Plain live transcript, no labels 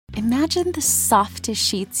Imagine the softest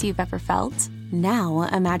sheets you've ever felt. Now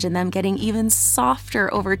imagine them getting even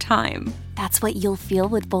softer over time. That's what you'll feel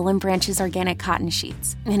with Boll & Branch's organic cotton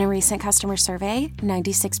sheets. In a recent customer survey,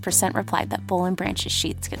 96% replied that Boll & Branch's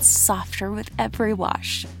sheets get softer with every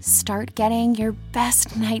wash. Start getting your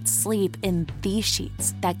best night's sleep in these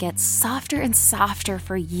sheets that get softer and softer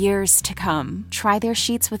for years to come. Try their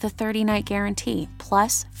sheets with a 30-night guarantee,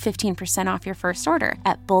 plus 15% off your first order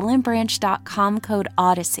at bollandbranch.com code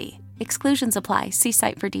Odyssey. Exclusions apply. See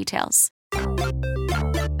site for details.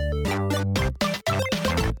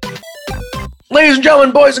 Ladies and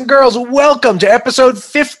gentlemen, boys and girls, welcome to episode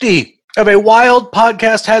 50 of A Wild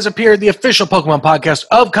Podcast Has Appeared, the official Pokemon podcast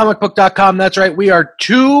of comicbook.com. That's right, we are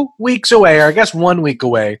 2 weeks away, or I guess 1 week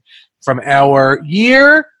away, from our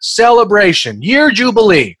year celebration, year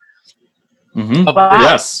jubilee.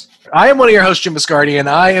 Yes. I am one of your hosts, Jim Biscardi, and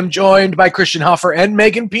I am joined by Christian Hoffer and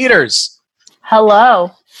Megan Peters.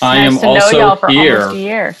 Hello. I nice am to know also y'all for here. Almost a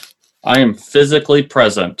year. I am physically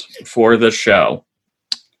present for the show.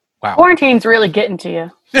 Wow. Quarantine's really getting to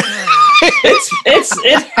you.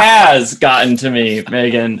 It has gotten to me,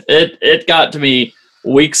 Megan. It got to me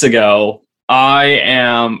weeks ago. I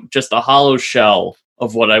am just a hollow shell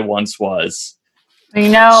of what I once was. You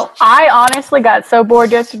know, I honestly got so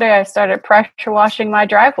bored yesterday, I started pressure washing my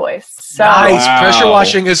driveways. So Nice. Wow. Pressure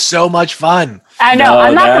washing is so much fun. I know, No,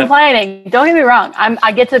 I'm not that- complaining. Don't get me wrong.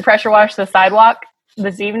 I get to pressure wash the sidewalk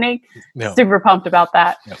this evening. No. Super pumped about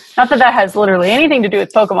that. No. Not that that has literally anything to do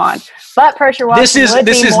with Pokemon, but pressure washing would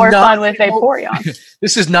be more fun with Vaporeon.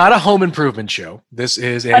 This is not a home improvement show. This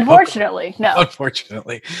is a Unfortunately, no.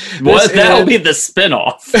 Unfortunately. That'll be the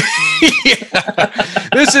spinoff. Yeah.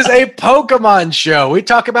 This is a Pokemon show. We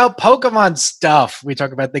talk about Pokemon stuff. We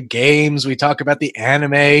talk about the games. We talk about the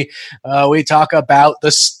anime. We talk about the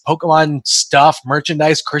Pokemon stuff,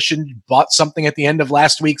 merchandise. Christian bought something at the end of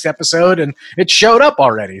last week's episode, and it showed up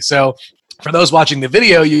already. So for those watching the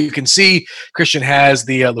video, you can see Christian has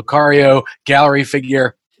the Lucario gallery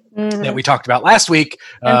figure that we talked about last week.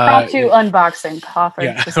 Impromptu unboxing, Hoffer.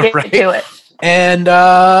 yeah, Just get right. to it. And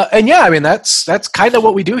yeah, I mean that's kind of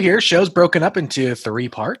what we do here. Show's broken up into 3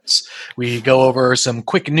 parts. We go over some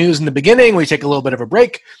quick news in the beginning. We take a little bit of a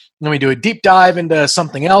break. Then we do a deep dive into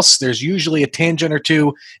something else. There's usually a tangent or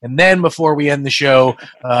two, and then before we end the show,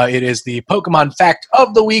 it is the Pokemon fact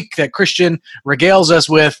of the week that Christian regales us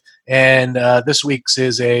with. And this week's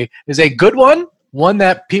is a good one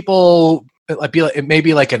that people it may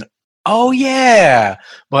be like an oh yeah,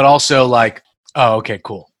 but also like oh okay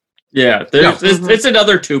cool. Yeah, it's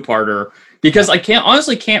another 2-parter because I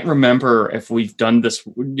honestly can't remember if we've done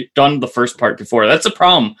the first part before. That's a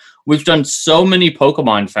problem. We've done so many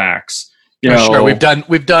Pokemon facts. Sure, we've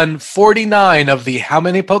done 49 of the how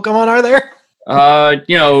many Pokemon are there?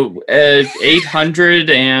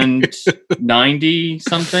 890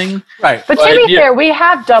 something. Right. But to be fair, we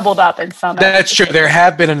have doubled up in some. That's true. There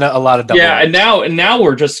have been a lot of double. Yeah, and now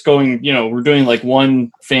we're just going. We're doing like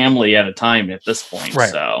one family at a time at this point.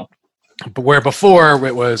 Right. So, but where before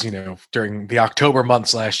it was, during the October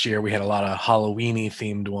months last year, we had a lot of Halloween-y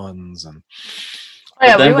themed ones. And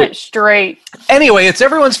Yeah, we went straight. anyway, it's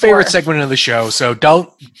everyone's favorite segment of the show. So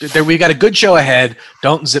we got a good show ahead.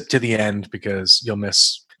 Don't zip to the end because you'll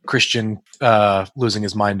miss Christian losing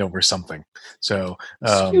his mind over something. So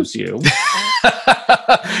excuse you.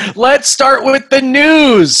 Let's start with the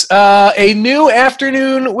news. A new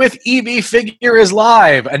Afternoon with Eevee figure is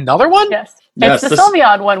live. Another one? Yes. Yes, It's the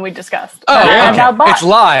Sylveon one we discussed. Oh, that I've okay. now bought. It's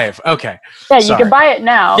live. Okay. Yeah, Sorry. you can buy it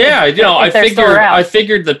now. Yeah, if they're still around. I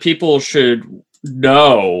figured that people should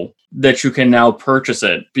know that you can now purchase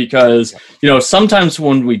it because sometimes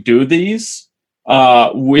when we do these,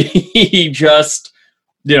 we just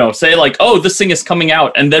say like, oh, this thing is coming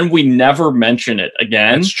out, and then we never mention it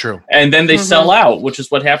again. That's true. And then they sell out, which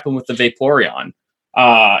is what happened with the Vaporeon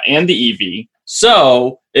and the Eevee.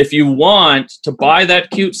 So if you want to buy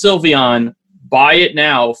that cute Sylveon, buy it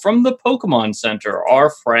now from the Pokemon Center, our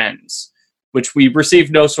friends, which we receive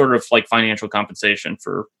no sort of like financial compensation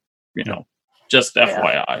for, just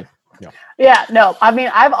FYI. Yeah, no, I mean,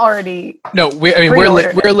 I've already. No,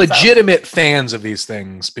 we're legitimate fans of these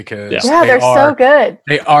things because they're so good.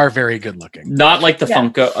 They are very good looking. Not like the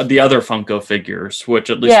Funko, the other Funko figures, which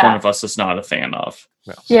at least one of us is not a fan of.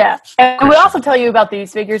 Yeah, and we also tell you about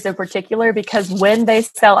these figures in particular because when they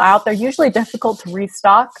sell out, they're usually difficult to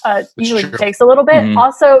restock. Usually takes a little bit.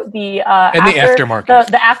 Also, the aftermarket,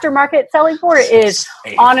 the aftermarket selling for it is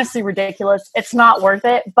honestly ridiculous. It's not worth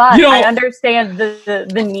it, but I understand the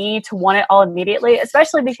need to want it all immediately,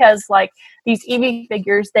 especially because like these Eevee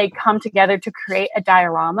figures, they come together to create a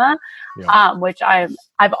diorama, which I've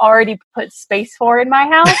already put space for in my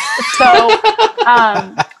house. So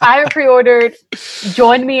I pre-ordered.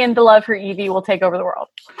 Join me in the love for Eevee will take over the world.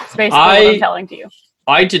 It's basically what I'm telling to you.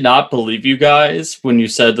 I did not believe you guys when you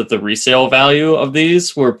said that the resale value of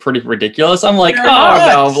these were pretty ridiculous. I'm like,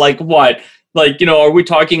 no, like what? Like, are we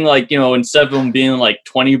talking like, instead of them being like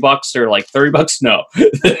 $20 or like $30? No,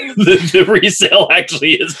 the resale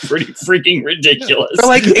actually is pretty freaking ridiculous. They're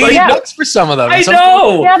like $80 for some of them. I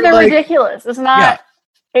know. Yeah, they're ridiculous. It's not.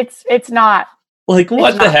 Yeah. It's not. Like,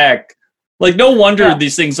 what the heck? Like, no wonder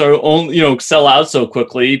these things are only, sell out so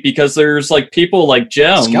quickly because there's like people like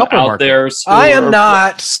Jim Scalper out market. there. I am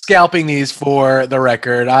not scalping these for the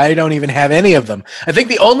record. I don't even have any of them. I think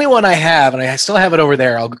the only one I have, and I still have it over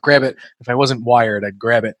there, I'll grab it. If I wasn't wired, I'd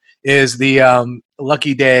grab it, is the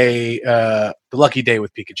Lucky Day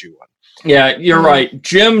with Pikachu one. Yeah, you're right.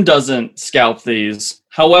 Jim doesn't scalp these.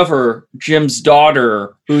 However, Jim's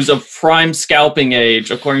daughter, who's of prime scalping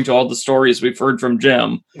age, according to all the stories we've heard from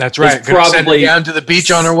Jim. That's right. Probably down to the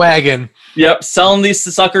beach on her wagon. Yep, selling these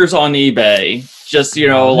suckers on eBay. Just,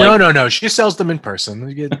 No. She sells them in person.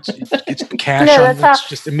 You get cash on them. It's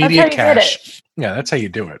just immediate cash. Yeah, that's how you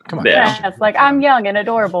do it. Come on. Yeah, it's like, I'm young and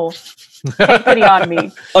adorable. Take pity on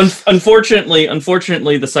me. Unfortunately,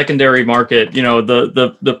 the secondary market,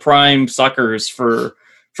 the prime suckers for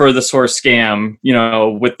this horse scam,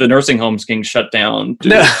 with the nursing homes getting shut down.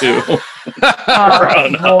 Oh,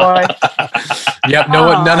 boy. Yep,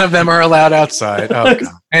 none of them are allowed outside. Oh,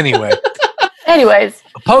 God. Anyways,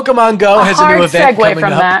 Pokemon Go has a new event coming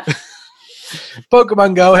up. That.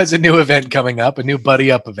 Pokemon Go has a new event coming up, a new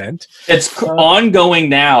Buddy Up event. It's ongoing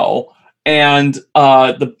now. And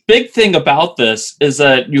the big thing about this is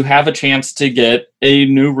that you have a chance to get a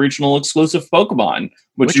new regional exclusive Pokemon,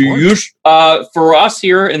 which you use for us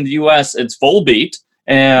here in the US, it's Volbeat,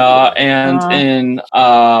 and in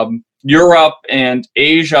Europe and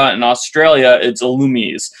Asia and Australia, it's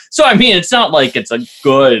Illumise. So I mean, it's not like it's a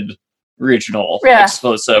good regional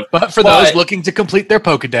exclusive, but for those looking to complete their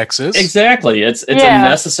Pokedexes, exactly, it's a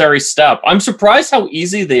necessary step. I'm surprised how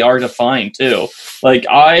easy they are to find too. Like,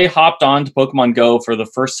 I hopped on to Pokemon Go for the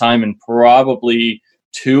first time in probably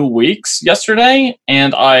 2 weeks yesterday,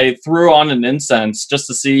 and I threw on an incense just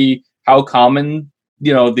to see how common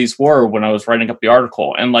these were when I was writing up the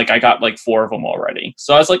article, and like I got like 4 of them already.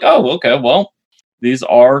 So I was like, oh, okay, well, these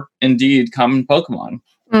are indeed common Pokemon.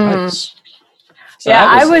 Nice. So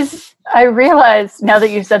I realized now that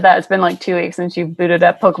you said that, it's been like 2 weeks since you booted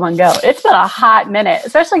up Pokemon Go. It's been a hot minute,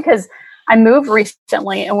 especially because I moved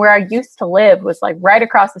recently, and where I used to live was like right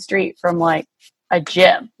across the street from like a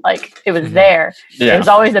gym. Like, it was there. Yeah. It was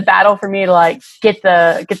always a battle for me to like get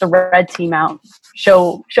the red team out,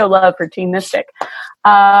 show love for Team Mystic.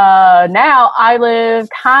 Now I live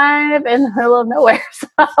kind of in the middle of nowhere, so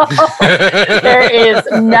there is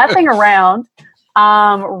nothing around.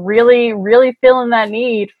 Really, really feeling that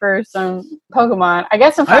need for some Pokemon. I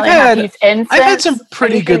guess I'm finally happy to use incense. I've had some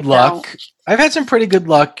pretty good luck. I've had some pretty good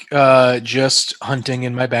luck just hunting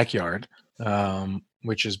in my backyard,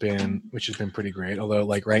 which has been pretty great. Although,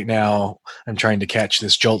 like right now, I'm trying to catch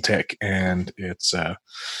this Joltik, and it's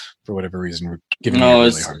for whatever reason we're giving it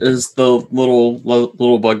really hard. Is the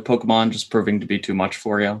little bug Pokemon just proving to be too much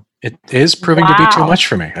for you? It is proving to be too much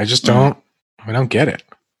for me. I just don't get it,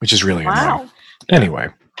 which is really annoying. Anyway,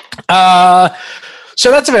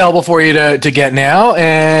 so that's available for you to get now,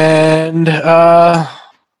 and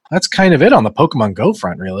that's kind of it on the Pokemon Go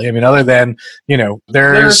front, really. I mean, other than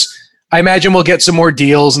there's I imagine we'll get some more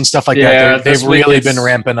deals and stuff like that. They've really been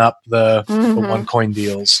ramping up the one-coin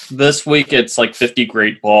deals. This week it's like 50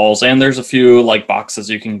 Great Balls, and there's a few like boxes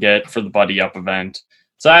you can get for the Buddy Up event,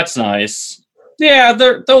 so that's nice. Yeah,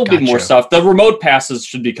 there'll be more stuff. The remote passes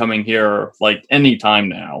should be coming here like any time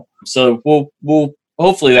now. So we'll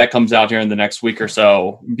hopefully that comes out here in the next week or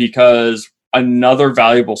so, because another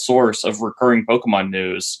valuable source of recurring Pokemon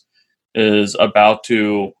news is about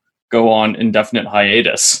to go on indefinite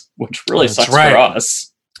hiatus, which really sucks for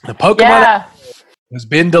us. The Pokemon has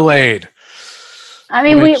been delayed. I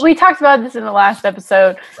mean, we talked about this in the last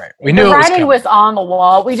episode. Right. We knew the writing was on the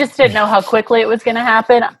wall. We just didn't know how quickly it was going to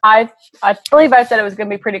happen. I believe I said it was going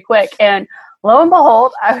to be pretty quick. And lo and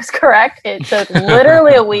behold, I was correct. It took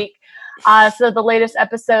literally a week. So the latest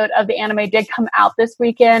episode of the anime did come out this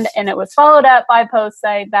weekend, and it was followed up by posts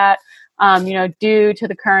saying that, due to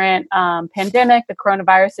the current pandemic, the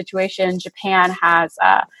coronavirus situation, Japan has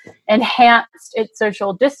enhanced its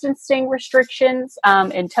social distancing restrictions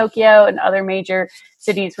in Tokyo and other major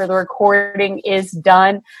cities where the recording is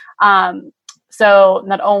done. So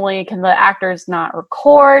not only can the actors not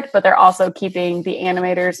record, but they're also keeping the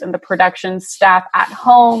animators and the production staff at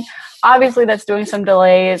home. Obviously, that's doing some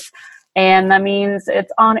delays, and that means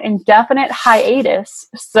it's on indefinite hiatus.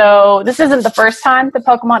 So this isn't the first time the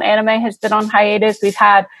Pokemon anime has been on hiatus. We've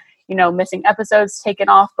had, missing episodes taken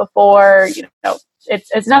off before.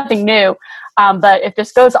 It's nothing new. But if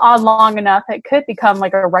this goes on long enough, it could become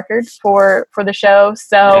like a record for the show.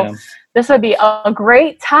 So this would be a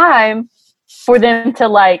great time for them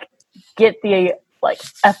to get the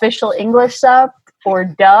official English sub or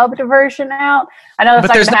dubbed version out. I know that's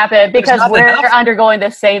not going to happen because we're undergoing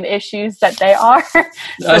the same issues that they are.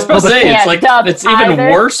 I was supposed to say, it's even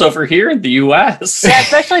worse over here in the US. Yeah,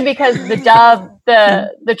 especially because the dub,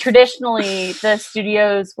 the traditionally the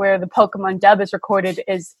studios where the Pokemon dub is recorded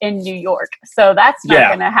is in New York. So that's not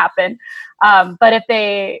going to happen. But if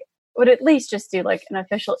they would at least just do an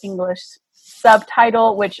official English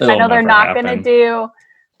subtitle, which I know they're not going to do.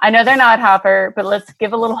 I know they're not, Hopper, but let's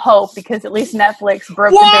give a little hope because at least Netflix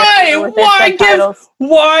broke the barrier with their subtitles.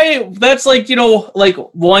 Why? That's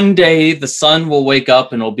one day the sun will wake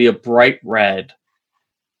up and it'll be a bright red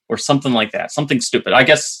or something like that. Something stupid. I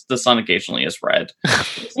guess the sun occasionally is red.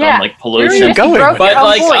 Pollution. But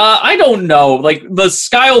I don't know. The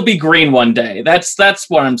sky will be green one day. That's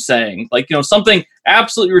what I'm saying. Something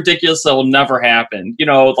absolutely ridiculous that will never happen.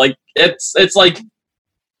 It's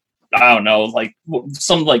I don't know, it'll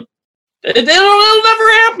never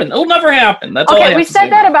happen. It'll never happen. That's all I have we to said say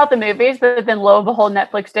that about the movies, but then lo and behold,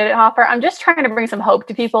 Netflix did it, Hopper. I'm just trying to bring some hope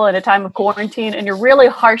to people in a time of quarantine, and you're really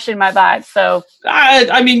harshing my vibe. So,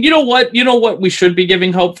 I mean, you know what we should be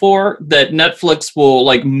giving hope for? That Netflix will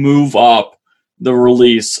move up the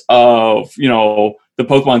release of the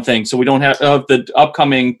Pokemon thing, so we don't have the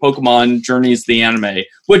upcoming Pokemon Journeys the anime,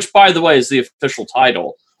 which by the way is the official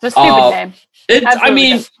title. The stupid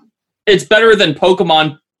name. It's better than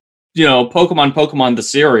Pokemon, Pokemon the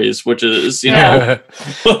series, which is, let's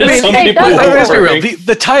be real.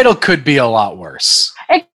 The title could be a lot worse.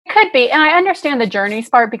 It could be, and I understand the journeys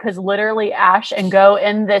part because literally Ash and Go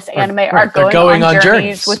in this anime are going on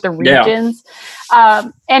journeys with the regions.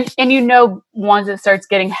 And once it starts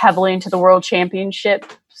getting heavily into the World Championships,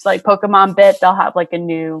 like Pokemon Bit, they'll have a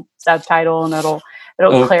new subtitle and it'll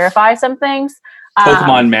clarify some things.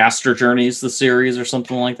 Pokemon Master Journeys, the series, or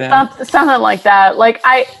something like that. Something like that.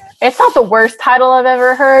 It's not the worst title I've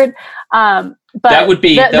ever heard. But that would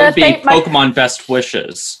be Pokemon Best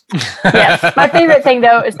Wishes. Yes, my favorite thing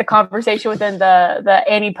though is the conversation within the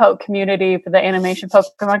Annie-Poke community for the animation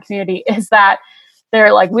Pokemon community is that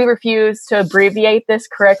they're we refuse to abbreviate this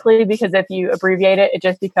correctly because if you abbreviate it, it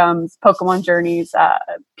just becomes Pokemon Journeys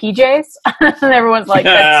PJs, and everyone's like,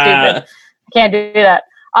 that's stupid. I can't do that.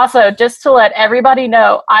 Also, just to let everybody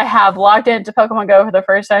know, I have logged into Pokemon Go for the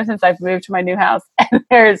first time since I've moved to my new house, and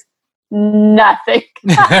there's nothing.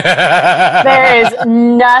 There is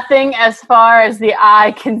nothing as far as the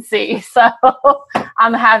eye can see. So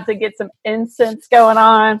I'm going to have to get some incense going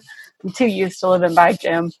on. I'm too used to living by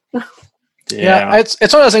gym. Yeah, it's one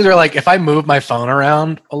of those things where if I move my phone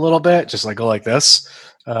around a little bit, just go like this,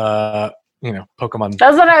 Pokemon.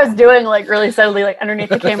 That's what I was doing, really subtly, underneath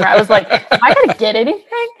the camera. I was like, am I going to get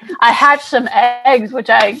anything? I hatched some eggs, which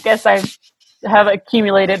I guess I have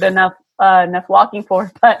accumulated enough walking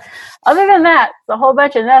for. But other than that, it's a whole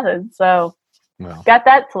bunch of nothing. So got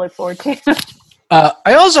that to look forward to.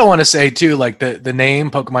 I also want to say, too, the name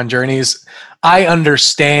Pokemon Journeys, I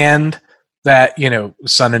understand that,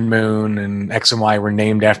 Sun and Moon and X and Y were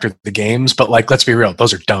named after the games. But, let's be real,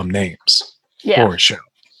 those are dumb names for a show.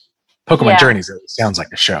 Pokemon Journeys sounds like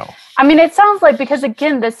a show. I mean, it sounds because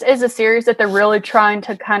again, this is a series that they're really trying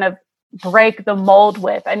to kind of break the mold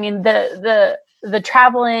with. I mean, the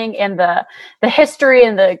traveling and the history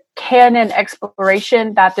and the canon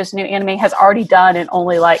exploration that this new anime has already done in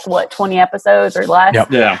only 20 episodes or less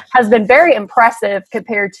has been very impressive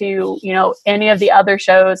compared to any of the other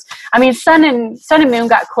shows. I mean, Sun and Moon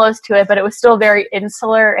got close to it, but it was still very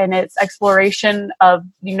insular in its exploration of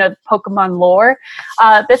the Pokemon lore.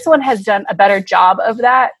 This one has done a better job of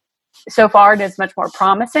that so far and is much more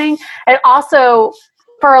promising. And also,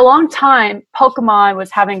 for a long time, Pokemon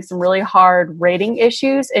was having some really hard rating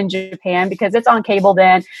issues in Japan because it's on cable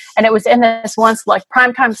then, and it was in this one select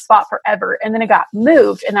primetime spot forever, and then it got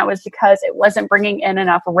moved, and that was because it wasn't bringing in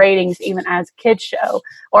enough ratings even as a kids show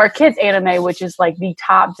or a kids anime, which is the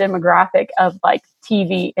top demographic of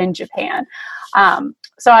TV in Japan.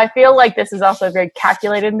 So I feel this is also a very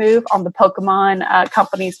calculated move on the Pokemon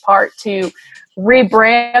company's part to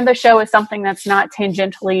rebrand the show as something that's not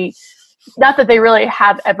tangentially not that they really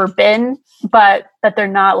have ever been, but that they're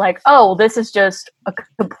not like, oh, this is just a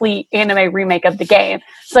complete anime remake of the game.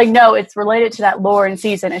 It's like, no, it's related to that lore and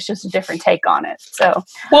season. It's just a different take on it. So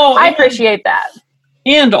I appreciate that.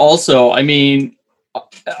 And also, I mean,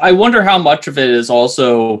 I wonder how much of it is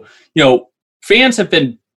also, fans have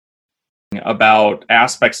been about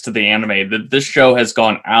aspects to the anime that this show has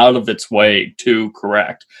gone out of its way to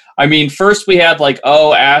correct. I mean, first we had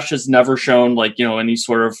Ash has never shown any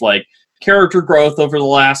sort of character growth over the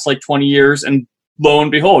last 20 years, and lo and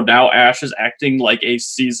behold, now Ash is acting like a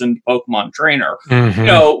seasoned Pokemon trainer.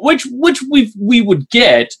 Which we would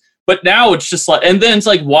get, but now it's just and then it's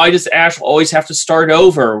why does Ash always have to start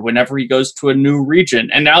over whenever he goes to a new region?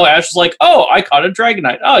 And now Ash is oh, I caught a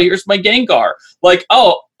Dragonite. Oh, here's my Gengar.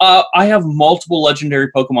 I have multiple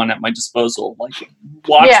legendary Pokemon at my disposal. Watch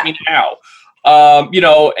me now.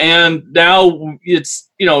 And now it's,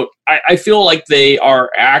 I feel like they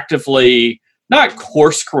are actively not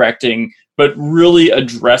course correcting, but really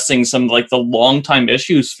addressing some the longtime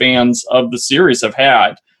issues fans of the series have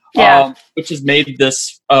had. Which has made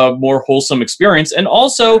this a more wholesome experience. And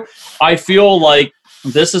also, I feel like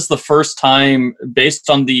this is the first time, based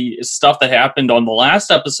on the stuff that happened on the last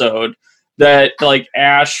episode, that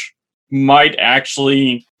Ash might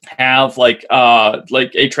actually have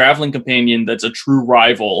a traveling companion that's a true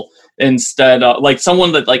rival instead of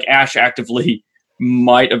someone that Ash actively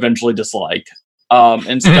might eventually dislike.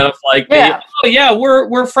 Instead of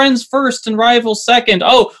we're friends first and rivals second.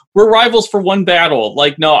 Oh, we're rivals for one battle.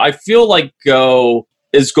 No, I feel like Go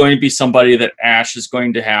is going to be somebody that Ash is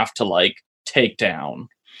going to have to take down.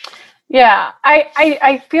 Yeah,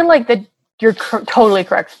 I feel like that you're totally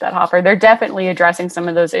correct with that, Hopper. They're definitely addressing some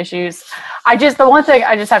of those issues. The one thing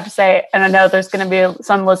I just have to say, and I know there's going to be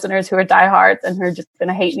some listeners who are diehards and who are just going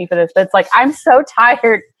to hate me for this, but it's I'm so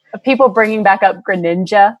tired of people bringing back up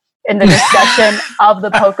Greninja in the discussion of the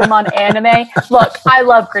Pokemon anime. Look, I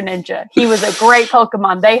love Greninja. He was a great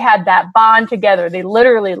Pokemon. They had that bond together. They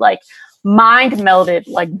literally mind melded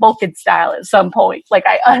Vulcan style at some point.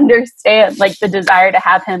 I understand the desire to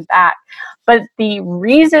have him back. But the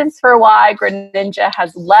reasons for why Greninja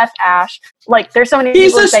has left Ash, there's so many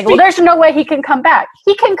people saying, well, there's no way he can come back.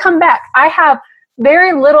 He can come back. I have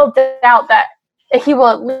very little doubt that he will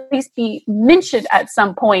at least be mentioned at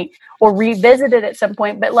some point or revisited at some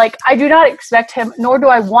point. But I do not expect him, nor do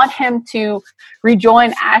I want him to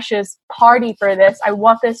rejoin Ash's party for this. I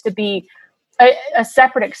want this to be a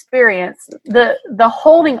separate experience. The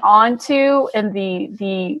holding on to and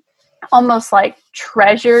the almost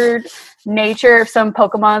treasured nature of some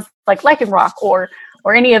Pokemon like Lycanroc or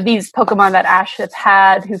any of these Pokemon that Ash has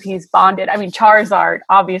had who he's bonded. I mean, Charizard,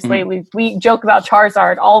 obviously. We joke about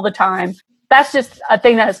Charizard all the time. That's just a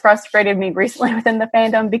thing that has frustrated me recently within the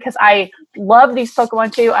fandom because I love these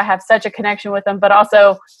Pokemon too. I have such a connection with them, but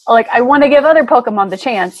also I want to give other Pokemon the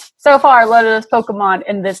chance. So far, a lot of those Pokemon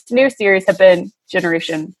in this new series have been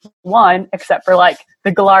Generation 1, except for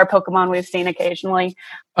the Galar Pokemon we've seen occasionally.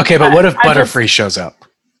 Okay, but what if Butterfree shows up?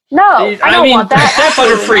 No, I don't want that.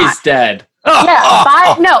 Butterfree's dead.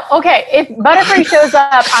 Okay. If Butterfree shows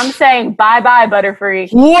up, I'm saying bye-bye,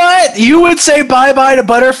 Butterfree. What? You would say bye-bye to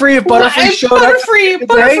Butterfree if Butterfree showed up?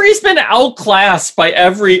 Butterfree's been outclassed by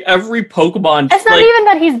every Pokemon. It's not even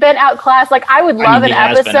that he's been outclassed. I would love an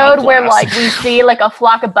episode where we see a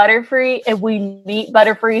flock of Butterfree and we meet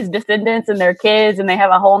Butterfree's descendants and their kids and they have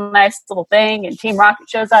a whole nice little thing and Team Rocket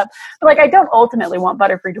shows up. But I don't ultimately want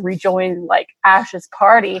Butterfree to rejoin Ash's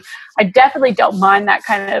party. I definitely don't mind that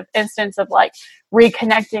kind of instance of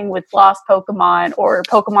reconnecting with lost Pokemon or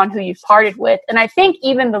Pokemon who you've parted with. And I think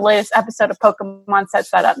even the latest episode of Pokemon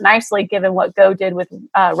sets that up nicely given what Go did with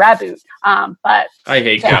Raboot. But I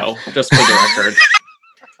hate Go, just for the record.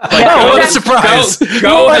 What a surprise.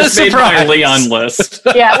 Go has made my Leon list.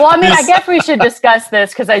 Yeah, well, I guess we should discuss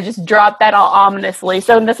this because I just dropped that all ominously.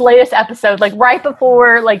 So in this latest episode, right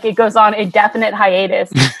before it goes on a definite hiatus,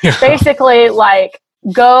 basically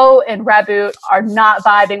Go and Raboot are not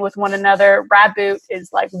vibing with one another. Raboot is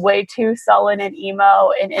way too sullen and emo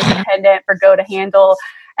and independent for Go to handle.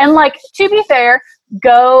 And to be fair,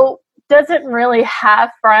 Go doesn't really have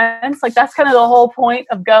friends. That's kind of the whole point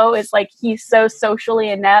of Go is he's so socially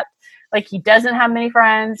inept. He doesn't have many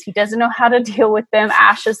friends. He doesn't know how to deal with them.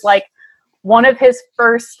 Ash is one of his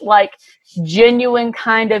first genuine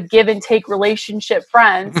kind of give and take relationship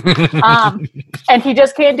friends. And he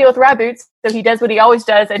just can't deal with Raboot. So he does what he always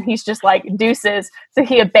does. And he's just deuces. So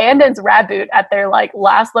he abandons Raboot at their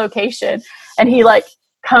last location. And he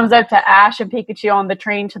comes up to Ash and Pikachu on the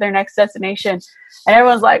train to their next destination. And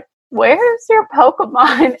everyone's where's your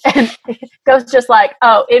Pokemon? And Go's just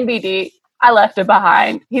oh, NBD. I left him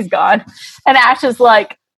behind. He's gone. And Ash is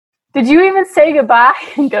like, did you even say goodbye?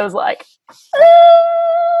 And Go's like,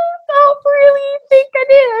 don't really think I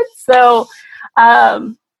did. So,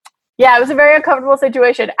 yeah, it was a very uncomfortable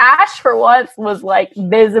situation. Ash, for once, was like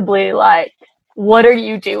visibly like, what are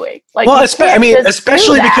you doing? Like, well,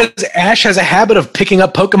 especially because Ash has a habit of picking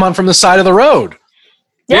up Pokemon from the side of the road.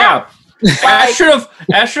 Yeah. Ash should have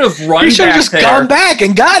run. He should have just gone back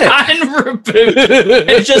and got it.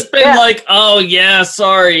 It's just been like, oh yeah,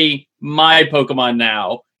 sorry, my Pokemon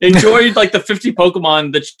now. Enjoy like the 50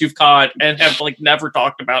 Pokemon that you've caught and have like never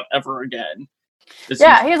talked about ever again. He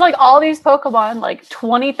has like all these Pokemon, like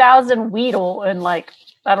 20,000 Weedle and like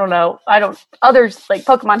others like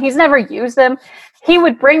Pokemon. He's never used them. He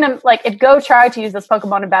would bring them, like if Go tried to use this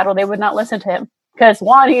Pokemon in battle, they would not listen to him because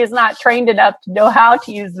one, he is not trained enough to know how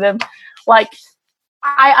to use them. Like,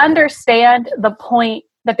 I understand the point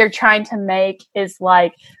that they're trying to make is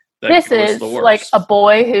like, this is like a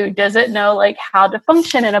boy who doesn't know like how to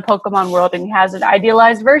function in a Pokemon world, and he has an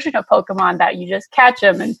idealized version of Pokemon that you just catch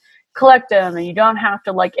them and collect them, and you don't have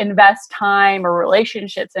to like invest time or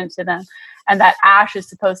relationships into them. And that Ash is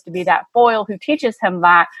supposed to be that foil who teaches him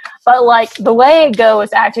that. But like the way Go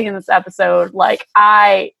is acting in this episode, like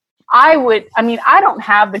I don't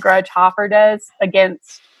have the grudge Hopper does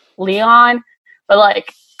against Leon, but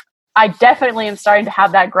like I definitely am starting to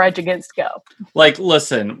have that grudge against Go. Like,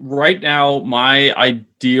 listen, right now, my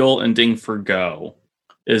ideal ending for Go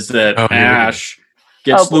is that Ash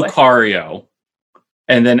gets Lucario,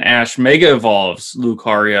 and then Ash Mega Evolves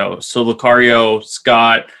Lucario. So Lucario's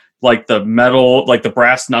got like the metal, like the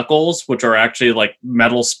brass knuckles, which are actually like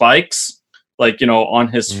metal spikes, like, you know, on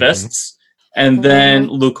his fists. And then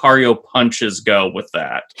Lucario punches Go with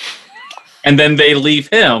that. And then they leave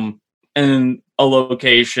him in a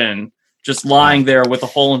location just lying there with a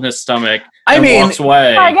hole in his stomach and walks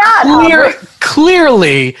away. My God,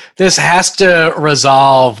 clearly, this has to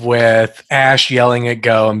resolve with Ash yelling at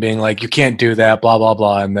Go and being like, you can't do that, blah, blah,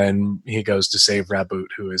 blah. And then he goes to save Raboot,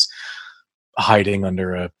 who is hiding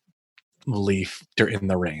under a leaf in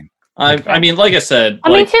the rain. I mean, like I said... I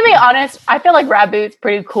mean, to be honest, I feel like Raboot's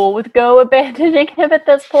pretty cool with Go abandoning him at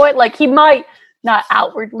this point. Like, he might not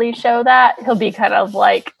outwardly show that. He'll be kind of,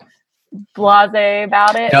 like, blasé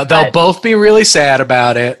about it. They'll both be really sad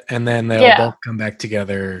about it, and then they'll both come back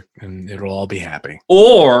together, and it'll all be happy.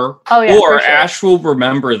 Or Ash will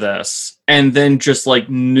remember this, and then just, like,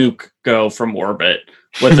 nuke Go from orbit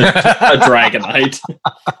with a Dragonite.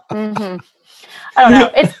 Mm-hmm. I don't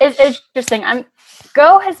know. It's interesting.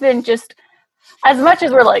 Go has been just, as much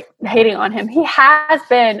as we're like hating on him, he has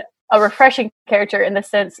been a refreshing character in the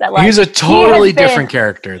sense that like he's a totally different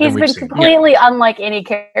character. He's been completely unlike any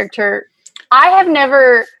character. I have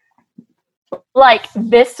never I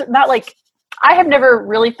have never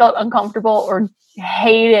really felt uncomfortable or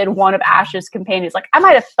hated one of Ash's companions. Like I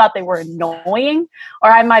might have thought they were annoying,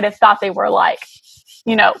 or I might have thought they were like,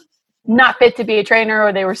 you know, not fit to be a trainer,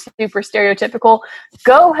 or they were super stereotypical.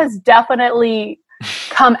 Go has definitely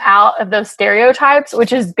come out of those stereotypes,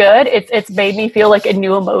 which is good. It's made me feel like a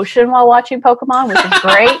new emotion while watching Pokemon, which is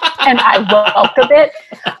great, and I welcome it.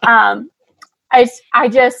 I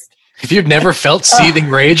just if you've never felt seething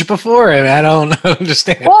rage before, I don't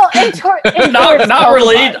understand. Well, not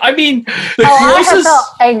really. I mean, I have felt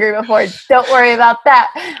angry before. Don't worry about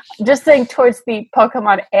that. Just saying, towards the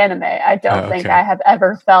Pokemon anime, I don't think I have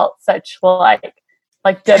ever felt such like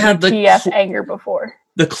WTF anger before.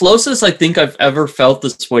 The closest I think I've ever felt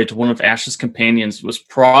this way to one of Ash's companions was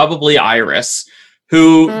probably Iris,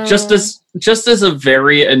 who just as a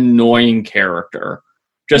very annoying character,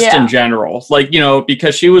 in general. Like, you know,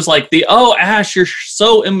 because she was like Ash, you're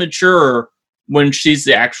so immature when she's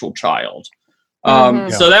the actual child.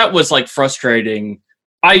 So that was like frustrating.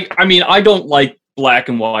 I mean, I don't like Black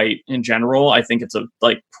and White in general. I think it's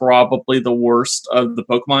probably the worst of the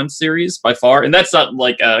Pokemon series by far, and that's not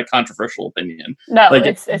like a controversial opinion. No, like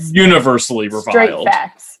it's universally reviled. Straight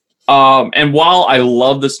facts. And while I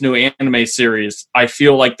love this new anime series, I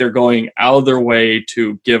feel like they're going out of their way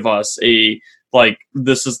to give us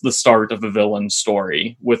this is the start of a villain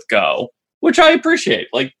story with Go, which I appreciate.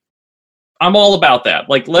 Like, I'm all about that.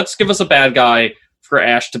 Like, let's give us a bad guy for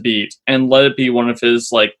Ash to beat, and let it be one of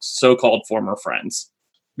his like so-called former friends,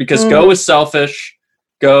 because Go is selfish.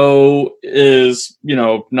 Go is, you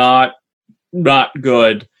know, not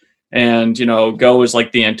good, and you know, Go is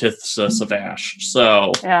like the antithesis of Ash.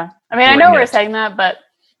 So yeah, I mean, I know we're saying that, but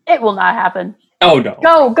it will not happen. Oh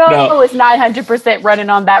no, Go is 900% running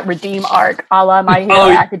on that redeem arc, a la My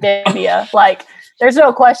Hero Academia. Like, there's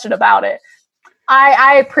no question about it.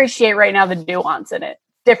 I appreciate right now the nuance in it.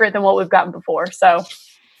 Different than what we've gotten before. So,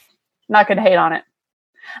 Not going to hate on it.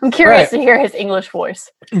 I'm curious to hear his English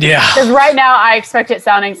voice. Yeah. Because right now I expect it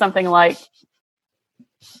sounding something like,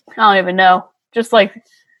 I don't even know, just like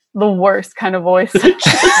the worst kind of voice. A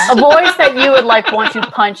voice that you would like want to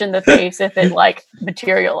punch in the face if it like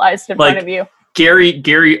materialized in front of you.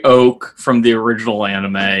 Gary Oak from the original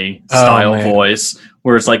anime style voice,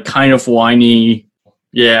 where it's like kind of whiny.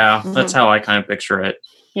 Yeah, that's how I kind of picture it.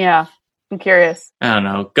 Yeah, I'm curious. I don't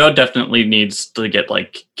know. Go definitely needs to get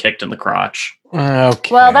like kicked in the crotch.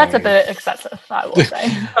 Okay. Well, that's a bit excessive, I will say.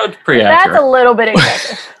 That's pretty accurate. That's a little bit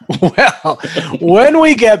excessive. Well, when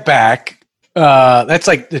we get back,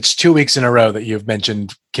 it's 2 weeks in a row that you've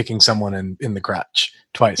mentioned kicking someone in the crotch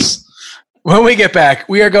twice. When we get back,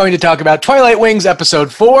 we are going to talk about Twilight Wings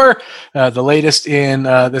Episode 4, the latest in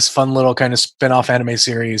this fun little kind of spin-off anime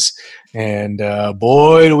series. And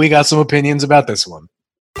boy, do we got some opinions about this one.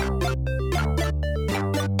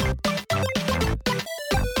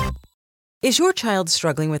 Is your child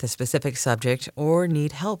struggling with a specific subject or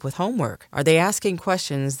need help with homework? Are they asking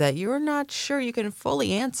questions that you're not sure you can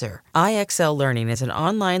fully answer? IXL Learning is an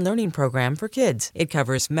online learning program for kids. It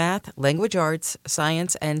covers math, language arts,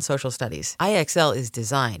 science, and social studies. IXL is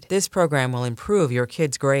designed. This program will improve your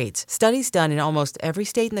kids' grades. Studies done in almost every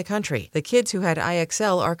state in the country. The kids who had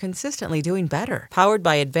IXL are consistently doing better. Powered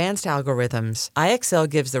by advanced algorithms, IXL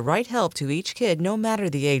gives the right help to each kid no matter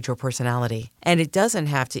the age or personality. And it doesn't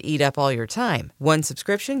have to eat up all your time. One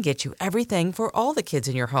subscription gets you everything for all the kids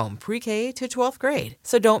in your home, pre-K to 12th grade.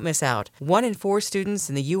 So don't miss out. 1 in 4 students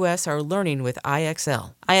in the U.S. are learning with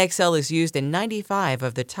IXL. IXL is used in 95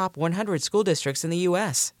 of the top 100 school districts in the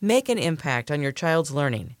U.S. Make an impact on your child's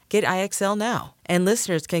learning. Get IXL now. And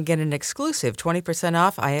listeners can get an exclusive 20%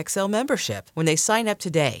 off IXL membership when they sign up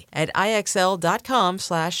today at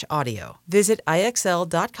IXL.com/audio. Visit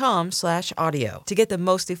IXL.com/audio to get the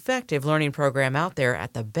most effective learning program out there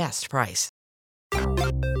at the best price.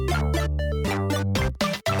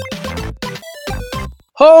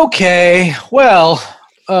 Okay, well,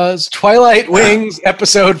 it's Twilight Wings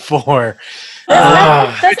Episode 4.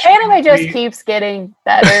 This anime just keeps getting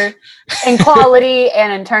better in quality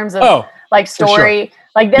and in terms of like story. Sure.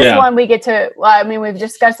 Like this one, we get to. Well, I mean, we've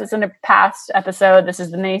discussed this in a past episode. This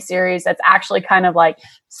is the mini series that's actually kind of like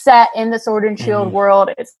set in the Sword and Shield world.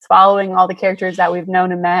 It's following all the characters that we've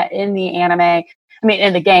known and met in the anime. I mean,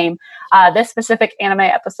 in the game. This specific anime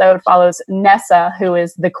episode follows Nessa, who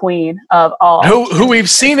is the queen of all. Who we've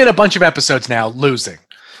seen in a bunch of episodes now, losing.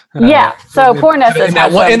 Yeah. So poor Nessa in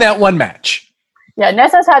that one match. Yeah,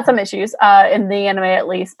 Nessa's had some issues in the anime at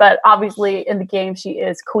least, but obviously in the game she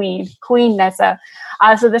is Queen Nessa.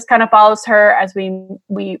 So this kind of follows her as we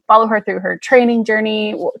follow her through her training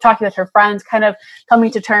journey, talking with her friends, kind of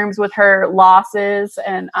coming to terms with her losses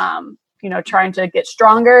and trying to get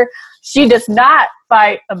stronger. She does not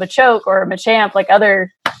fight a Machoke or a Machamp like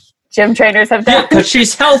other gym trainers have done. Yeah, because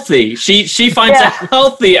she's healthy. She finds a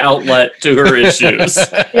healthy outlet to her issues.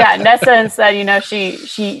 Yeah, Nessa instead, she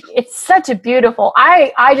it's such a beautiful.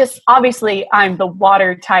 I just obviously I'm the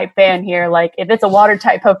water type fan here. Like if it's a water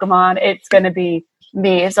type Pokemon, it's gonna be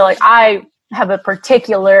me. So like I have a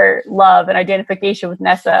particular love and identification with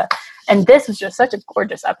Nessa. And this was just such a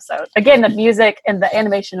gorgeous episode. Again, the music and the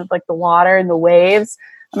animation of like the water and the waves.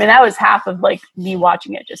 I mean, that was half of like me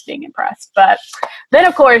watching it, just being impressed. But then,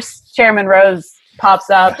 of course, Chairman Rose pops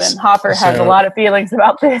up, and Hopper has a lot of feelings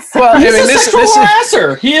about this. Well, he's a sexual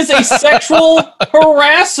harasser. He is a sexual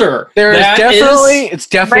harasser. It's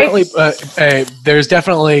definitely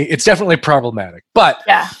problematic. But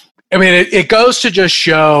yeah, I mean, it goes to just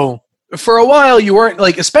show. For a while, you weren't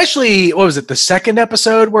like, especially what was it, the second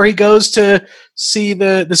episode where he goes to see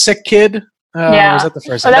the sick kid. Yeah, was that the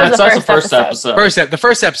first? That's the first episode. The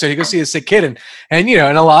first episode, you go see a sick kid, and and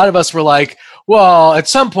a lot of us were like, well, at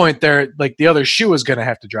some point, there like the other shoe is going to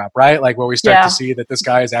have to drop, right? Like where we start to see that this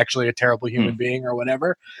guy is actually a terrible human being or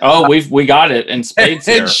whatever. Oh, we got it in spades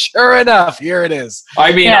here. And sure enough, here it is.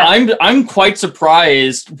 I mean, I'm quite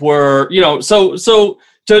surprised. Where so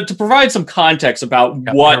to provide some context about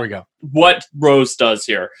what Rose does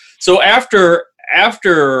here. So after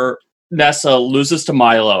Nessa loses to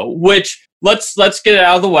Milo, which let's get it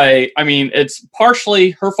out of the way. I mean, it's partially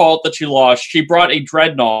her fault that she lost. She brought a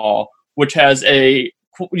Dreadnought, which has a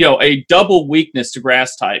double weakness to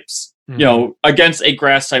grass types. Against a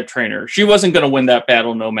grass type trainer. She wasn't going to win that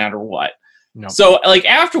battle no matter what. No. So like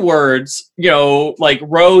afterwards, like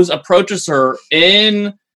Rose approaches her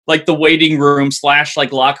in like the waiting room /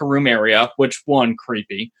 like locker room area, which one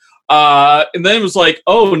creepy. And then it was like,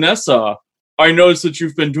 oh, Nessa, I noticed that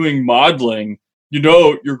you've been doing modeling.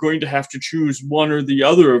 You're going to have to choose one or the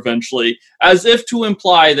other eventually, as if to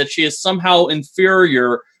imply that she is somehow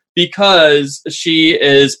inferior because she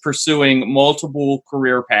is pursuing multiple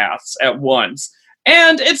career paths at once.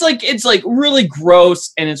 And it's like really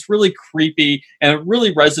gross and it's really creepy, and it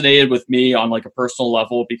really resonated with me on like a personal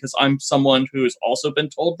level because I'm someone who has also been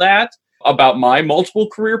told that about my multiple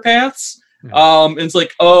career paths. And it's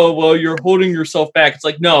like, oh, well, you're holding yourself back. It's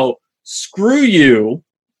like, no, screw you.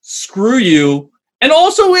 And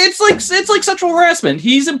also it's like sexual harassment.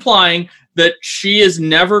 He's implying that she is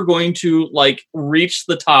never going to like reach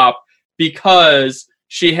the top because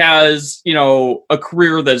she has, you know, a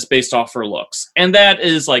career that is based off her looks. And that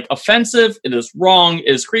is like offensive. It is wrong. It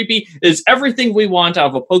is creepy. It is everything we want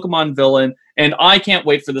out of a Pokemon villain. And I can't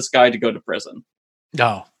wait for this guy to go to prison.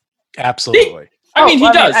 No, absolutely. He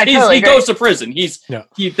does. Totally he goes to prison.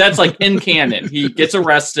 That's like in canon. He gets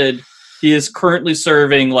arrested. He is currently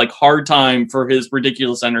serving like hard time for his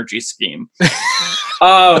ridiculous energy scheme.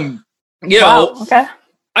 You know, okay.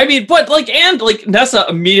 I mean, but like, and like Nessa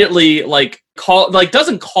immediately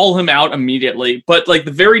doesn't call him out immediately, but like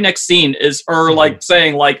the very next scene is her like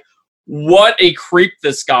saying like, what a creep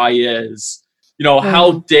this guy is. You know,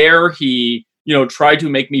 how dare he, you know, try to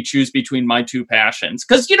make me choose between my two passions.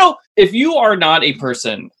 Because, you know, if you are not a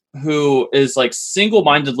person who is like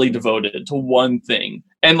single-mindedly devoted to one thing,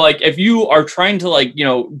 and like if you are trying to like, you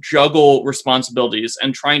know, juggle responsibilities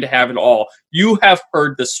and trying to have it all, you have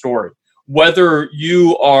heard this story. Whether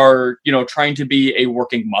you are, you know, trying to be a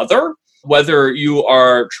working mother, whether you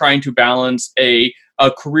are trying to balance a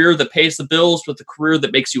career that pays the bills with a career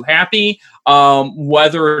that makes you happy,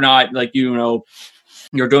 whether or not, like, you know,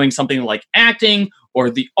 you're doing something like acting or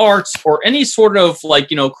the arts or any sort of like,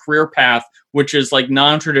 you know, career path, which is like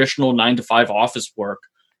non-traditional 9-to-5 office work,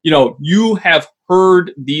 you know, you have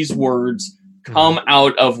heard these words come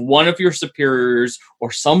out of one of your superiors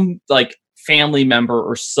or some like family member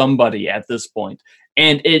or somebody at this point.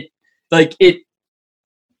 And you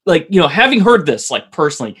know, having heard this like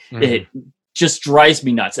personally, it just drives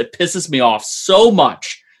me nuts. It pisses me off so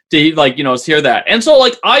much to like, you know, hear that. And so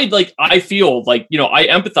like I feel like, you know, I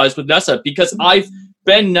empathize with Nessa because I've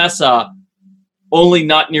been Nessa, only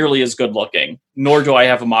not nearly as good looking, nor do I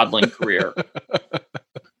have a modeling career.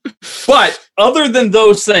 But other than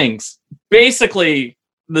those things, basically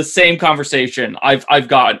the same conversation I've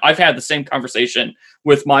had the same conversation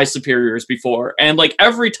with my superiors before. And like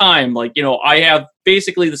every time, like, you know, I have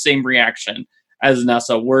basically the same reaction as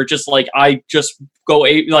Nessa, where just like, I just go,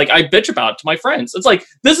 like, I bitch about it to my friends. It's like,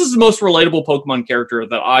 this is the most relatable Pokemon character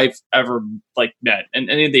that I've ever like met in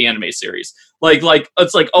any of the anime series. Like,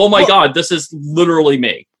 it's like, oh my God, this is literally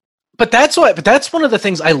me. But that's one of the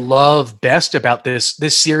things I love best about this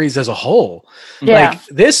series as a whole. Yeah. Like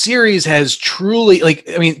this series has truly, like,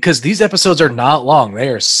 I mean, because these episodes are not long; they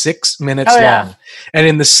are 6 minutes long, and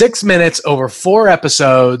in the 6 minutes over 4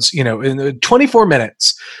 episodes, you know, in the 24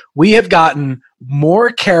 minutes, we have gotten more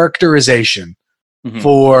characterization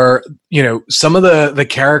for, you know, some of the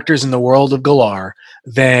characters in the world of Galar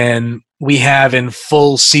than we have in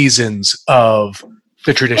full seasons of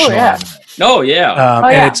the traditional anime. Oh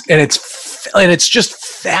yeah. And it's just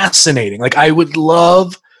fascinating. Like I would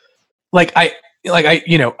love, I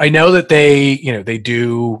know that they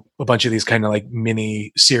do a bunch of these kind of like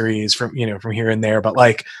mini series from here and there, but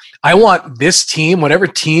like I want this team, whatever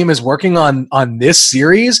team is working on this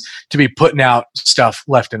series, to be putting out stuff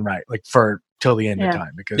left and right, like for till the end of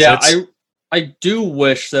time. Because I do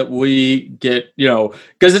wish that we get, you know,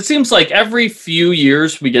 because it seems like every few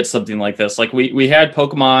years we get something like this. Like we had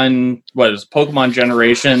Pokemon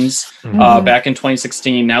Generations back in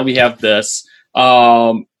 2016. Now we have this.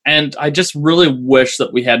 And I just really wish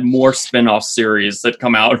that we had more spin-off series that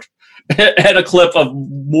come out at a clip of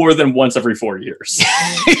more than once every 4 years.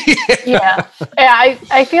 Yeah.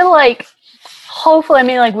 I feel like hopefully, I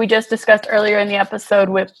mean, like we just discussed earlier in the episode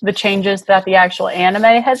with the changes that the actual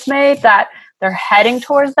anime has made, that they're heading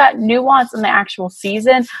towards that nuance in the actual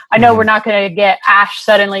season. I know we're not going to get Ash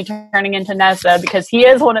suddenly turning into Nessa, because he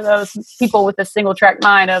is one of those people with a single track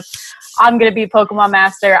mind of, I'm going to be Pokemon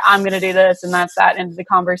Master, I'm going to do this, and that's that into the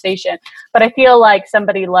conversation. But I feel like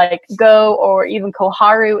somebody like Go or even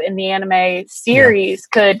Koharu in the anime series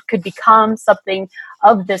could become something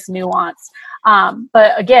of this nuance.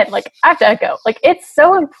 But again, like I have to echo, like it's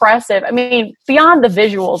so impressive. I mean, beyond the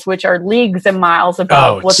visuals, which are leagues and miles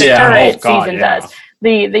above what the current season does.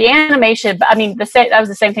 The animation, I mean, that was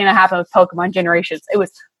the same thing that happened with Pokemon Generations. It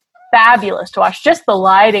was fabulous to watch. Just the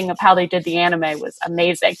lighting of how they did the anime was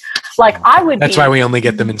amazing. Like that's why we only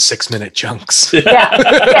get them in 6-minute chunks. Yeah.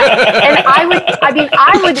 And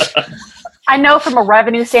I know from a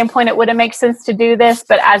revenue standpoint, it wouldn't make sense to do this,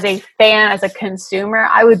 but as a fan, as a consumer,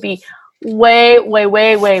 I would be way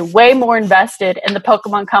more invested in the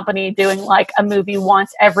Pokemon Company doing like a movie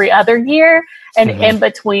once every other year, and in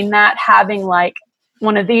between that having like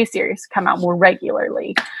one of these series come out more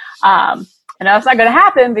regularly. And that's not going to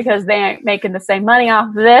happen because they ain't making the same money off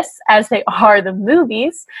of this as they are the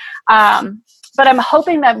movies. But I'm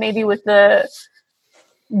hoping that maybe with the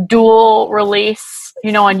dual release,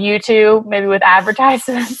 you know, on YouTube, maybe with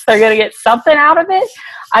advertisements, they're going to get something out of it.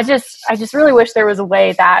 I just really wish there was a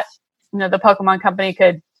way that, you know, the Pokemon Company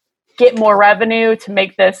could get more revenue to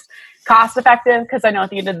make this cost effective, because I know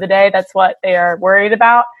at the end of the day, that's what they are worried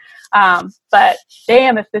about. But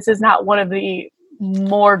damn, if this is not one of the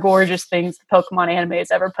more gorgeous things the Pokemon anime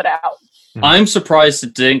has ever put out. I'm surprised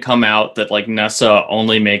it didn't come out that like Nessa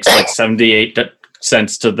only makes like 78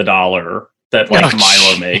 cents to the dollar that like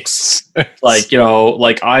Milo makes. Like, you know,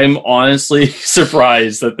 like I'm honestly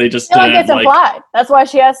surprised that they just didn't. It's implied. That's why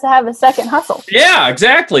she has to have a second hustle. Yeah,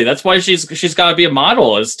 exactly. That's why she's got to be a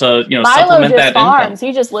model, is to, you know, Milo supplement just that farms. income.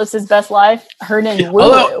 He just lives his best life herding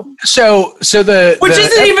Wooloo. Which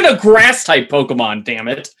isn't even a grass type Pokemon, damn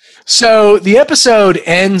it. So the episode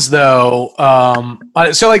ends though.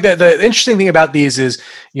 So like the interesting thing about these is,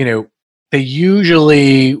 you know, they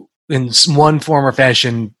usually in one form or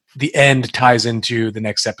fashion, the end ties into the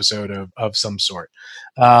next episode of some sort.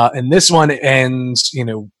 And this one ends, you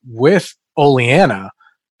know, with Oleana,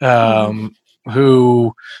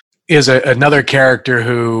 who is another character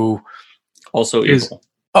who also evil.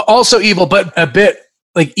 Also evil, but a bit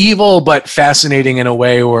like evil, but fascinating in a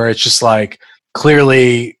way where it's just like,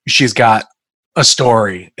 clearly she's got a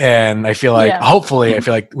story. And I feel like, hopefully, I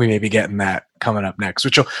feel like we may be getting that coming up next,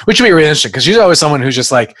 which will be really interesting, because she's always someone who's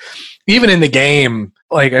just like, even in the game,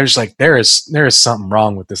 like I was like, there is something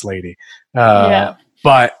wrong with this lady,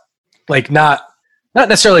 but like not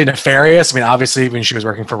necessarily nefarious. I mean, obviously, when she was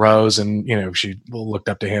working for Rose, and you know, she looked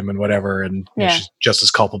up to him and whatever, and you know, she's just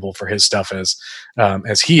as culpable for his stuff as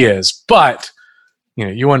he is. But you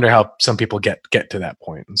know, you wonder how some people get to that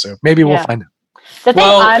point, and so maybe we'll find out. The thing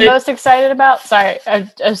I'm most excited about, sorry,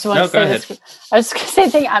 I just want to say this. I was going to say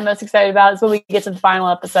the thing I'm most excited about is when we get to the final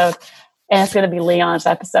episode, and it's going to be Leon's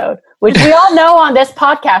episode, which we all know on this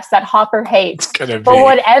podcast that Hopper hates. But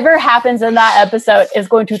whatever happens in that episode is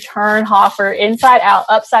going to turn Hopper inside out,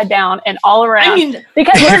 upside down, and all around. I mean,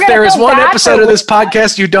 because if there is one episode of this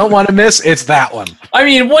podcast you don't want to miss, it's that one. I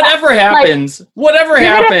mean, whatever happens, you're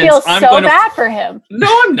gonna feel so bad for him. No,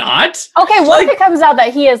 I'm not. Okay, what if it comes out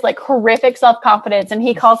that he has like horrific self-confidence and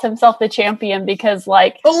he calls himself the champion because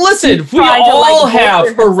like... But listen, we all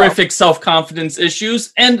have horrific self-confidence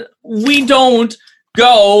issues, and we don't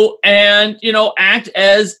go and, you know, act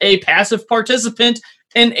as a passive participant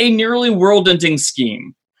in a nearly world-ending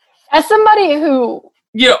scheme. As somebody who...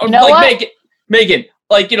 You know like Megan,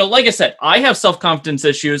 like, you know, like I said, I have self-confidence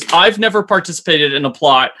issues. I've never participated in a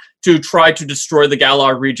plot to try to destroy the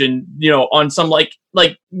Galar region, you know, on some like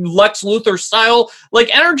Lex Luthor style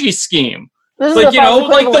like energy scheme. Like, you know,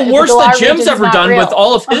 like the worst that Jim's ever done with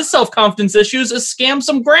all of his self-confidence issues is scam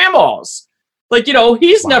some grandmas. Like, you know,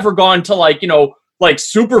 he's never gone to like, you know, like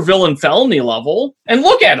super villain felony level. And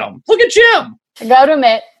look at him. Look at Jim. I gotta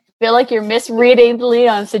admit, feel like you're misreading the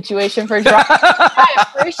Leon situation for drama. I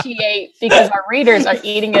appreciate, because our readers are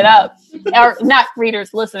eating it up. Or not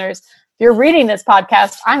readers, listeners. If you're reading this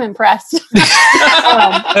podcast, I'm impressed. But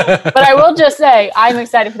I will just say, I'm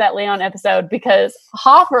excited for that Leon episode, because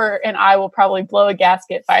Hopper and I will probably blow a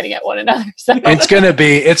gasket fighting at one another. So. It's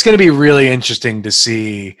gonna be really interesting to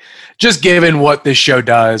see, just given what this show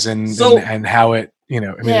does and how it, you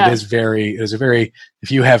know, I mean, it is a very,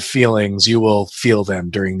 if you have feelings, you will feel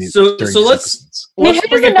them during these. So let's who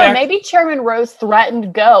doesn't know? Maybe Chairman Rose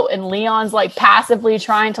threatened Go, and Leon's like passively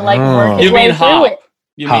trying to like work his way through it.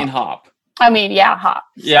 You mean Hop? I mean, Hop.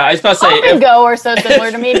 Yeah, I was about to say. Hop and Go are so similar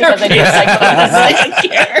to me because they do the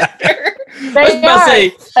same character. They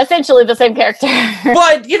are essentially the same character.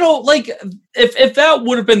 But, you know, like, if that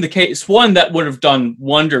would have been the case, one, that would have done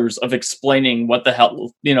wonders of explaining what the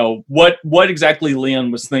hell, you know, what exactly Leon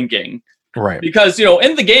was thinking. Right. Because, you know,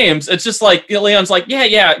 in the games, it's just like, you know, Leon's like,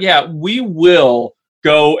 yeah, we will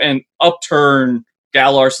go and upturn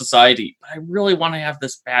Galar society, but I really want to have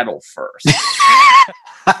this battle first.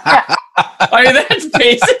 I mean, that's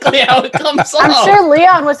basically how it comes off. I'm sure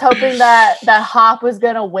Leon was hoping that Hop was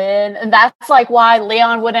going to win, and that's like why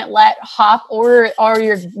Leon wouldn't let Hop or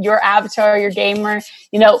your avatar, your gamer,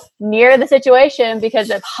 you know, near the situation, because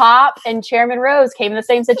if Hop and Chairman Rose came in the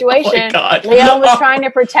same situation, Leon was trying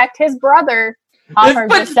to protect his brother. Hopper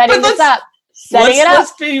just setting this up.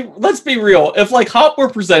 Let's be real. If like Hop were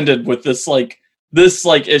presented with this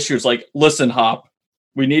issue, it's like, listen, Hop,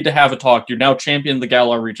 We need to have a talk. You're now champion of the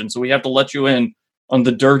Galar region, so we have to let you in on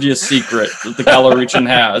the dirtiest secret that the Galar region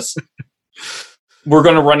has. We're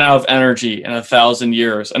going to run out of energy in 1,000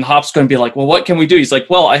 years. And Hop's going to be like, well, what can we do? He's like,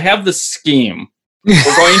 well, I have this scheme. We're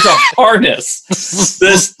going to harness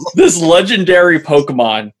this legendary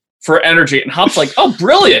Pokemon for energy. And Hop's like, oh,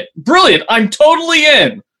 brilliant. I'm totally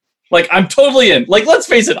in. I'm totally in. Let's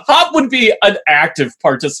face it, Hop would be an active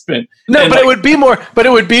participant. No, but it would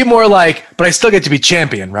be more like, but I still get to be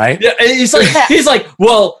champion, right? Yeah, he's like,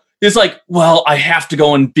 well, I have to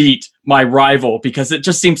go and beat my rival because it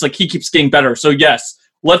just seems like he keeps getting better. So yes,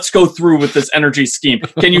 let's go through with this energy scheme.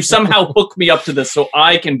 Can you somehow hook me up to this so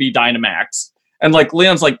I can be Dynamax? And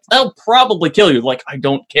Leon's like, they'll probably kill you. I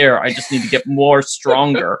don't care. I just need to get more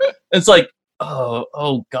stronger. It's like,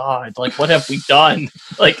 oh God, what have we done?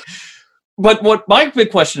 But what my big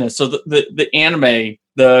question is, so the anime,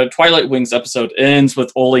 the Twilight Wings episode ends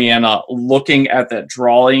with Oleana looking at that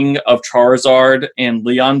drawing of Charizard and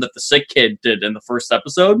Leon that the sick kid did in the first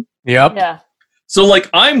episode. Yep. Yeah. So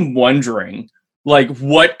I'm wondering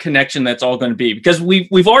what connection that's all going to be, because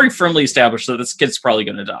we've already firmly established that this kid's probably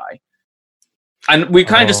going to die. And we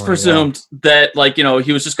kind of just presumed that,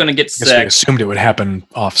 he was just going to get sick. We assumed it would happen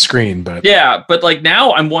off screen, but... Yeah, but,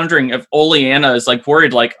 now I'm wondering if Oleana is,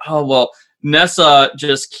 worried, oh, well, Nessa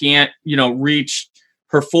just can't, reach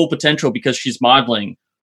her full potential because she's modeling.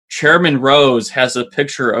 Chairman Rose has a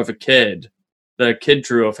picture of a kid that a kid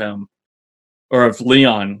drew of him, or of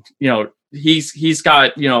Leon. He's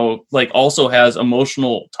got, also has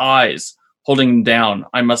emotional ties holding him down.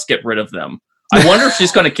 I must get rid of them. I wonder if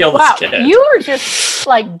she's going to kill this kid. You are just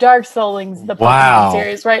Dark Souling the Pokemon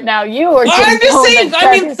series right now. You are just I'm just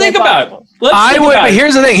saying. Think about it. But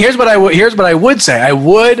here's the thing. Here's what I would say. I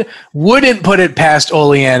wouldn't put it past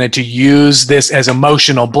Oleana to use this as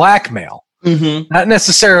emotional blackmail. Mm-hmm. Not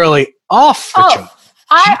necessarily off the choke.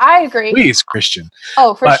 I agree. Please, Christian.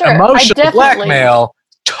 Oh, for sure. Emotional blackmail,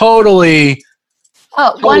 totally.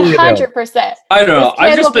 Oh, 100%. I don't know.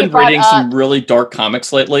 I've just been reading some really dark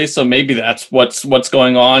comics lately, so maybe that's what's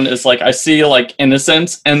going on. Is I see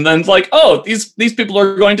innocence, and then these people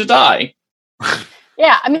are going to die.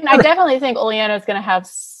 Yeah, I mean, I definitely think Oleana is going to have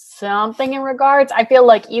something in regards. I feel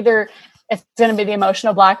either it's going to be the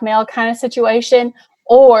emotional blackmail kind of situation,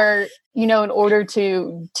 or in order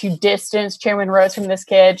to distance Chairman Rose from this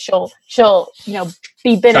kid, she'll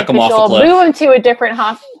be beneficial, move him to a different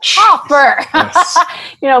hopper, yes.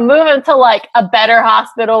 Move him to a better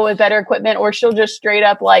hospital with better equipment, or she'll just straight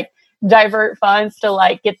up divert funds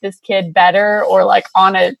to get this kid better, or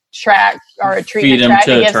on a track or a treatment track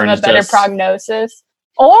to give him a better prognosis.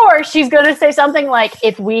 Or she's going to say something like,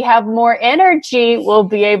 if we have more energy, we'll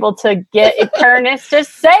be able to get Eternus to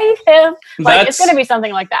save him. It's going to be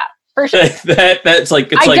something like that. For sure. That's I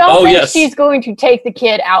don't think she's going to take the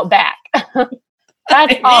kid out back.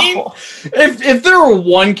 That's awful. If there were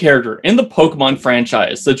one character in the Pokemon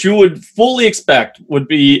franchise that you would fully expect would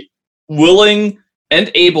be willing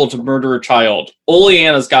and able to murder a child,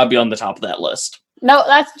 Oleana's got to be on the top of that list. No,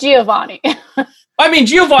 that's Giovanni. I mean,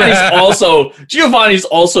 Giovanni's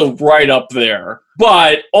also right up there,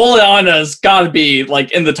 but Oleana's got to be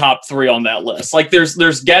in the top 3 on that list.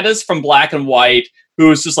 There's Geddes from Black and White, who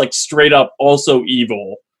is just straight up also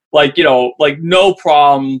evil. No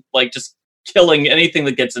problem, just killing anything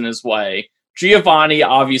that gets in his way. Giovanni,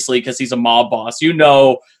 obviously, because he's a mob boss.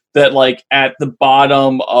 That at the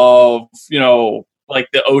bottom of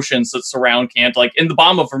the oceans that surround Kanto, in the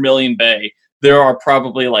bottom of Vermilion Bay, there are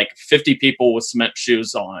probably 50 people with cement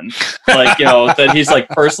shoes on, that he's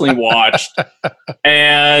personally watched.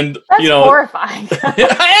 And that's horrifying. I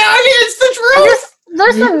mean, it's the truth.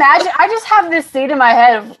 There's some magic. I just have this scene in my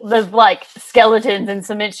head of skeletons and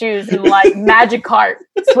cement shoes and Magikarp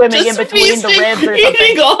swimming in between the ribs or something.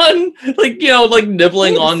 Eating on,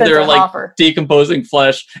 nibbling on their decomposing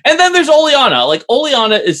flesh. And then there's Oleana.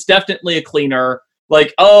 Oleana is definitely a cleaner.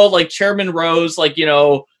 Chairman Rose,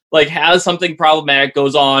 has something problematic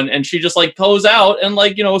goes on, and she just goes out, and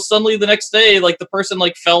suddenly the next day, the person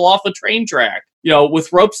fell off a train track,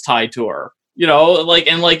 with ropes tied to her.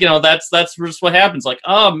 That's just what happens.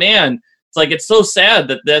 Oh man, it's so sad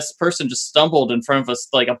that this person just stumbled in front of us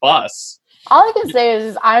a bus. All I can say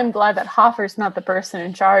is I'm glad that Hoffer's not the person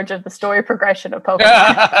in charge of the story progression of Pokemon.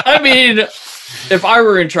 I mean, if I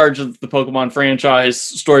were in charge of the Pokemon franchise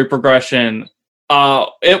story progression,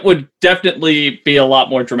 it would definitely be a lot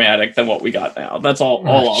more dramatic than what we got now. That's all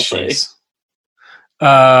I'll say.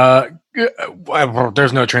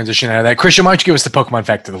 There's no transition out of that. Christian, why don't you give us the Pokemon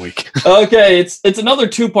fact of the week? Okay, it's another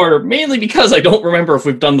 2-parter, mainly because I don't remember if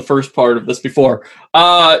we've done the first part of this before.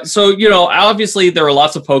 So, obviously there are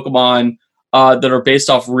lots of Pokemon that are based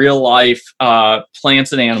off real life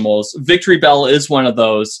plants and animals. Victory Bell is one of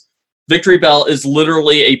those. Victory Bell is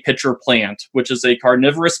literally a pitcher plant, which is a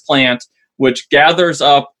carnivorous plant which gathers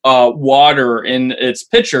up water in its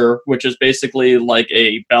pitcher, which is basically like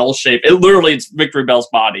a bell shape. It's Victory Bell's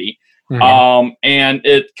body. Mm-hmm. And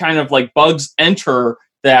it kind of like bugs enter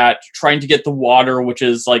that, trying to get the water, which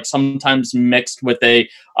is like sometimes mixed with a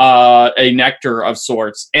nectar of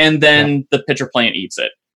sorts, and then the pitcher plant eats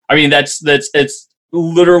it. I mean, it's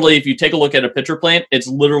literally, if you take a look at a pitcher plant, it's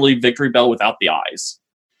literally Victory Bell without the eyes.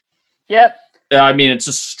 Yep. I mean, it's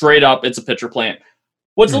just straight up, it's a pitcher plant.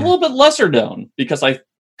 What's a little bit lesser known, because I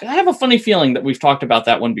have a funny feeling that we've talked about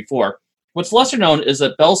that one before. What's lesser known is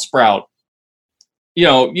that Bellsprout,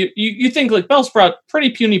 you think like Bellsprout, pretty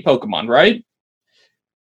puny Pokemon, right?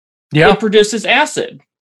 Yeah. It produces acid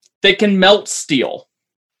that can melt steel.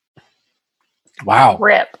 Wow.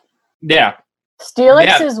 Rip. Yeah.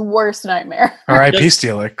 Steelix's worst nightmare. R.I.P.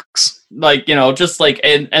 Steelix. Like, just like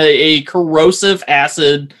a corrosive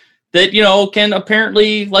acid that, can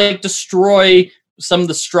apparently like destroy some of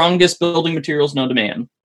the strongest building materials known to man.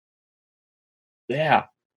 Yeah.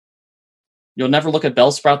 You'll never look at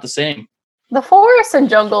Bellsprout the same. The forest and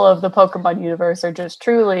jungle of the Pokemon universe are just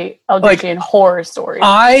truly Eldritchian horror stories.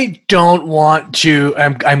 I don't want to.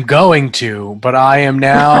 I'm going to, but I am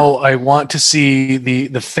now. I want to see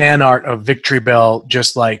the fan art of Victory Bell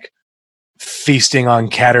just like feasting on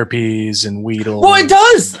Caterpies and Weedle. Well, it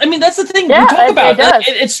does. I mean, that's the thing we talk about.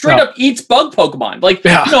 It straight up eats bug Pokemon. Like,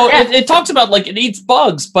 it talks about like it eats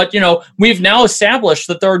bugs, but we've now established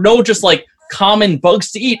that there are no just like common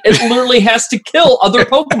bugs to eat. It literally has to kill other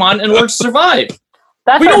Pokemon in order to survive.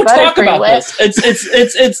 We don't talk about this.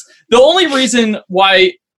 It's the only reason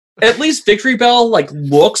why at least Victory Bell like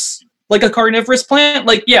looks like a carnivorous plant.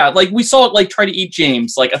 Like, we saw it like try to eat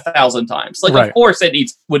James like 1,000 times. Like, of course it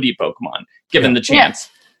would eat Pokemon given the chance.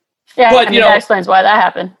 Yeah, but that explains why that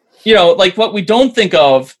happened. Like what we don't think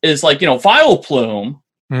of is like, Vileplume,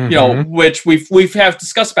 which we've have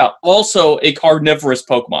discussed about, also a carnivorous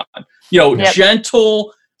Pokemon.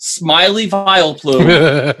 Gentle, smiley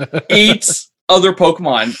Vileplume eats other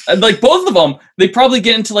Pokemon. And like both of them, they probably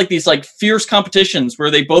get into like these like fierce competitions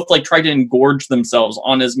where they both like try to engorge themselves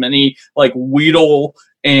on as many like Weedle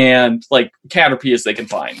and like Caterpie as they can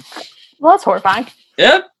find. Well, that's horrifying.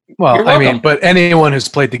 Yeah. Well, I mean, but anyone who's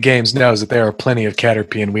played the games knows that there are plenty of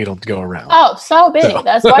Caterpie and Weedle to go around. Oh, so big. So.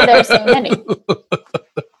 That's why there's so many.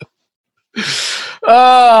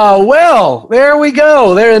 Well, there we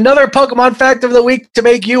go. There's another Pokemon fact of the week to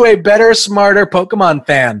make you a better, smarter Pokemon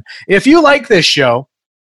fan. If you like this show,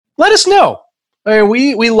 let us know. I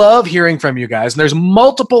mean, we love hearing from you guys, and there's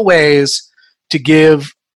multiple ways to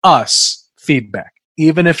give us feedback,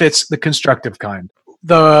 even if it's the constructive kind.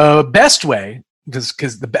 The best way, I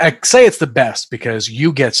say it's the best because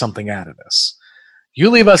you get something out of this. You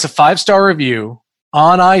leave us a 5-star review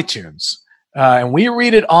on iTunes, and we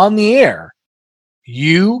read it on the air.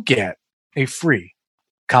 You get a free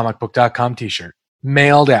comicbook.com t-shirt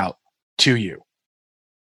mailed out to you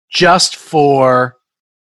just for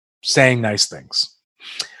saying nice things.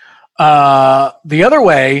 The other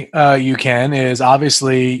way you can is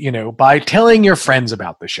obviously, by telling your friends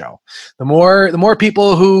about the show. The more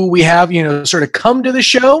people who we have, sort of come to the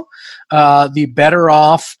show, the better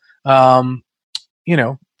off, we'll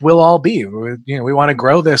all be. We want to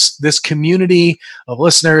grow this community of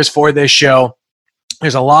listeners for this show.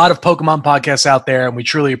 There's a lot of Pokemon podcasts out there, and we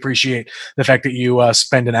truly appreciate the fact that you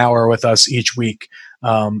spend an hour with us each week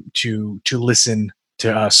to listen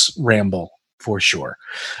to us ramble, for sure.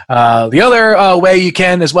 The other way you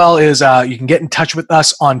can as well is you can get in touch with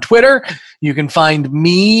us on Twitter. You can find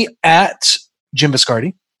me at Jim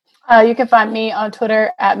Viscardi. You can find me on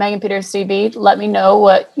Twitter at Megan Peters TV. Let me know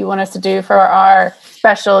what you want us to do for our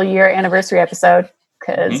special year anniversary episode,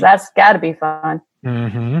 because that's got to be fun.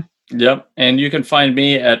 Mm-hmm. Yep. And you can find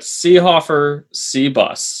me at Seehofer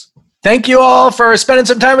C-Bus. Thank you all for spending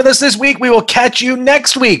some time with us this week. We will catch you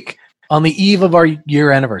next week on the eve of our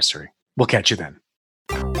year anniversary. We'll catch you then.